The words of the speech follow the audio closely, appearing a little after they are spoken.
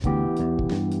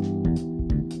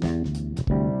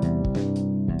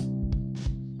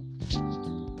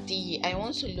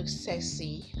to look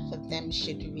sexy for them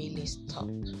should really stop.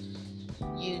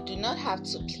 You do not have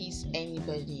to please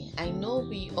anybody. I know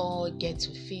we all get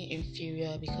to feel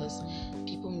inferior because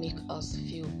people make us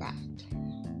feel bad.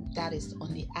 That is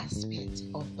on the aspect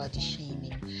of body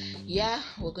shaming. Yeah,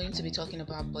 we're going to be talking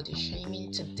about body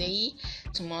shaming today.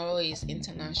 Tomorrow is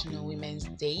International Women's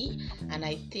Day, and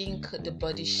I think the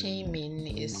body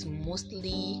shaming is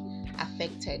mostly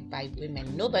affected by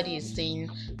women. Nobody is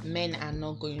saying men are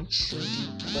not going through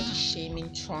the body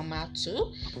shaming trauma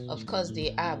too. Of course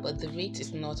they are, but the rate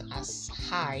is not as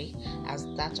high as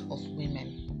that of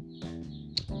women.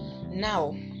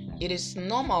 Now, it is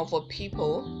normal for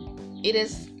people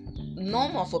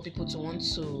to want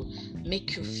to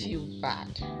make you feel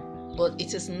bad, but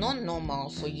it is not normal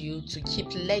for you to keep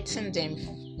letting them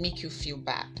make you feel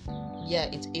bad. Yeah,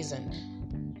 it isn't.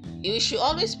 We should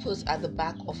always put at the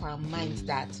back of our minds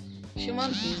that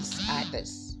human beings are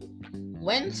this.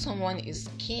 When someone is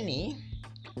skinny,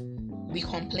 we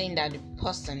complain that the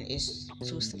person is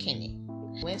too skinny.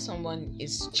 When someone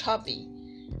is chubby,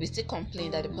 we still complain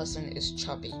that the person is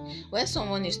chubby. When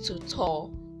someone is too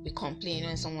tall, we complain.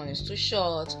 When someone is too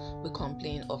short, we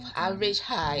complain of average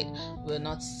height. We're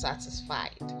not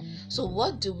satisfied. So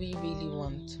what do we really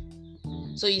want?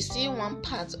 So you see one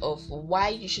part of why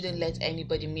you shouldn't let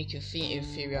anybody make you feel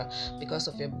inferior because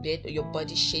of your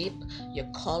body shape, your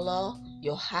color,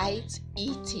 your height,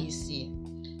 etc.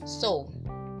 So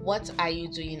what are you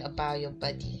doing about your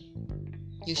body?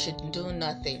 You should do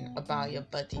nothing about your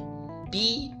body.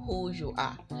 Be who you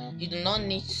are. You do not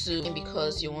need to,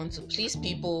 because you want to please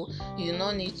people, you do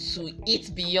not need to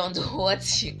eat beyond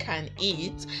what you can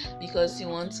eat because you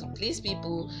want to please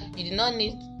people. You do not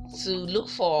need to look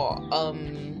for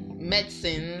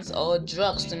medicines or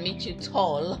drugs to make you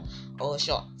tall or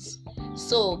short.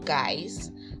 So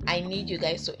guys, I need you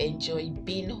guys to enjoy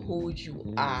being who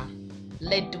you are.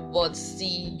 Let the world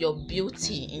see your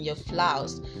beauty in your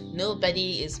flaws.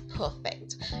 Nobody is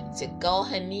perfect. It's your girl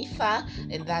Hanifa,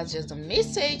 and that's just the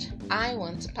message I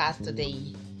want to pass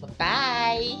today.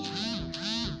 Bye-bye.